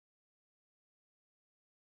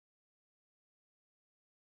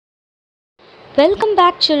Welcome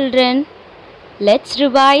back, children. Let's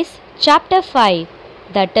revise chapter 5,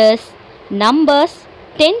 that is numbers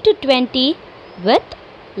 10 to 20 with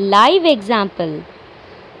live example.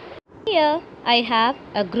 Here I have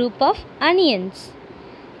a group of onions.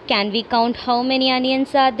 Can we count how many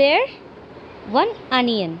onions are there? One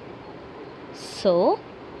onion. So,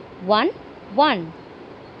 one.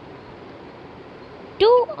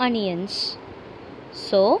 Two onions.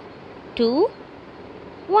 So, two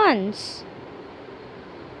ones.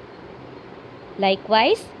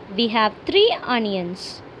 Likewise, we have three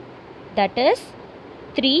onions. That is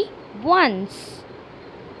three ones.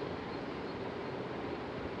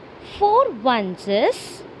 Four ones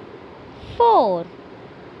is four.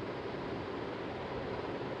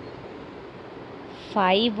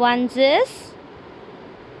 Five ones is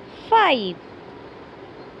five.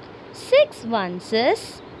 Six ones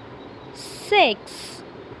is six.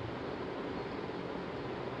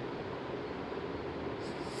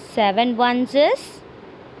 Seven ones is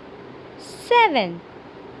seven.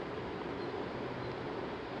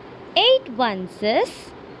 Eight ones is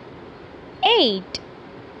eight.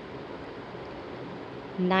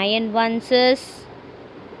 Nine ones is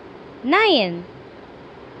nine.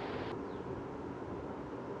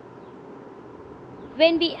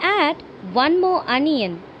 When we add one more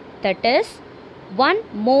onion, that is one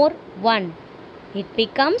more one, it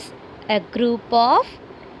becomes a group of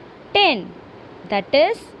 10. That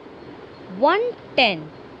is 110.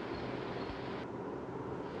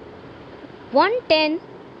 110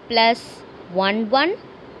 plus 1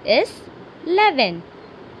 is 11.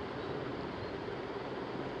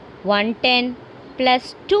 110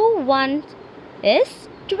 plus 2 ones is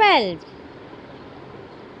 12.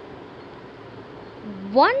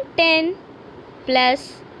 110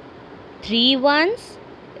 plus 3 ones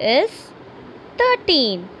is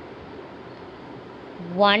 13.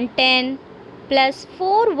 110 plus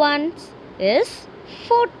 4 ones is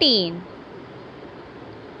 14.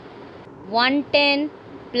 110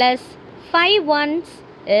 plus 5 ones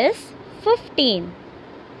is 15.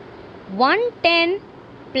 110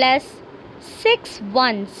 plus 6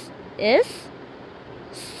 ones is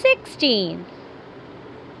 16.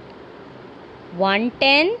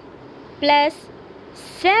 110 plus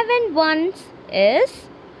 7 ones is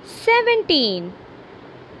 17.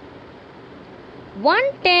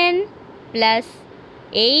 110 plus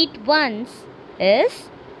 8 ones is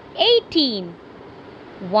 18.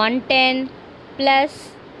 110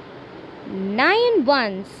 plus 9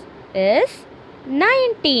 ones is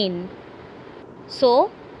 19.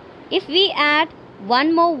 So, if we add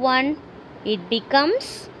one more one, it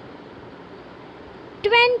becomes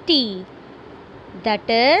 20. That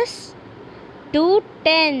is 2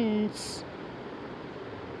 tens.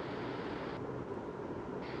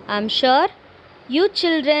 I'm sure you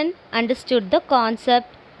children understood the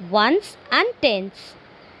concept ones and tens.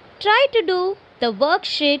 Try to do the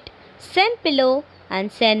worksheet sent below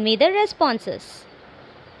and send me the responses.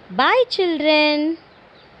 Bye, children.